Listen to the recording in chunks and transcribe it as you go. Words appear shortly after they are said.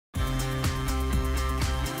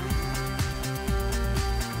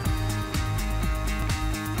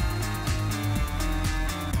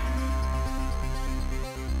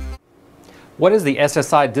What is the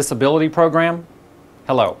SSI Disability Program?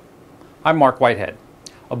 Hello, I'm Marc Whitehead,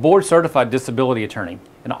 a board-certified disability attorney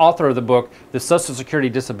and author of the book, The Social Security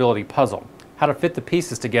Disability Puzzle, How to Fit the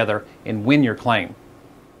Pieces Together and Win Your Claim.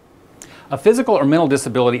 A physical or mental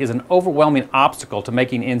disability is an overwhelming obstacle to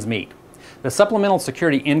making ends meet. The Supplemental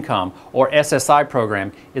Security Income, or SSI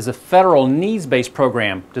program, is a federal needs-based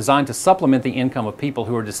program designed to supplement the income of people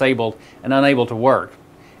who are disabled and unable to work,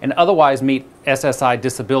 and otherwise meet SSI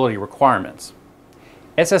disability requirements.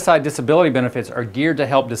 SSI disability benefits are geared to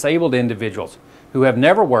help disabled individuals who have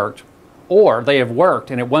never worked, or they have worked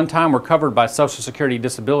and at one time were covered by Social Security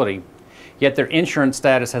disability, yet their insurance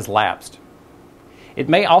status has lapsed. It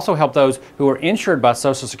may also help those who are insured by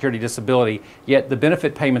Social Security disability, yet the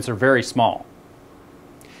benefit payments are very small.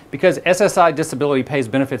 Because SSI disability pays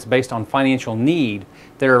benefits based on financial need,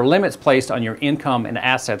 there are limits placed on your income and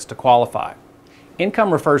assets to qualify.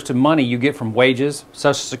 Income refers to money you get from wages,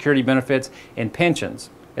 Social Security benefits, and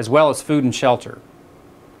pensions, as well as food and shelter.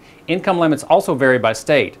 Income limits also vary by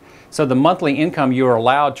state, so the monthly income you are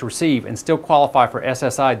allowed to receive and still qualify for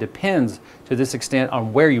SSI depends to this extent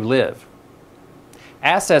on where you live.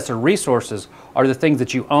 Assets or resources are the things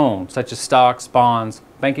that you own, such as stocks, bonds,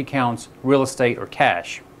 bank accounts, real estate, or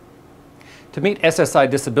cash. To meet SSI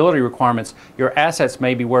disability requirements, your assets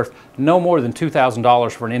may be worth no more than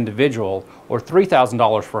 $2,000 for an individual or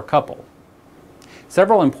 $3,000 for a couple.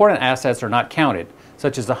 Several important assets are not counted,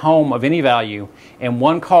 such as a home of any value and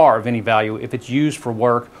one car of any value if it's used for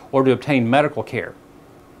work or to obtain medical care.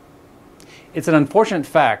 It's an unfortunate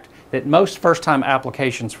fact that most first-time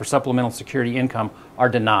applications for supplemental security income are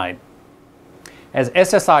denied. As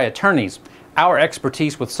SSI attorneys, our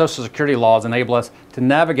expertise with Social Security laws enable us to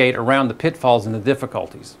navigate around the pitfalls and the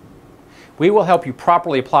difficulties. We will help you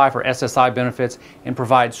properly apply for SSI benefits and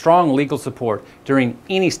provide strong legal support during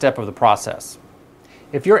any step of the process.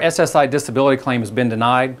 If your SSI disability claim has been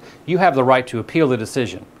denied, you have the right to appeal the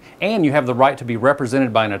decision, and you have the right to be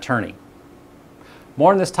represented by an attorney.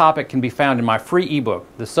 More on this topic can be found in my free ebook,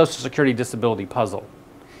 The Social Security Disability Puzzle.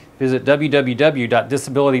 Visit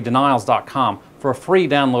www.disabilitydenials.com for a free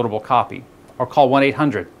downloadable copy, or call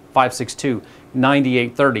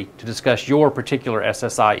 1-800-562-9830 to discuss your particular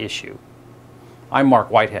SSI issue. I'm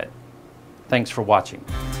Marc Whitehead. Thanks for watching.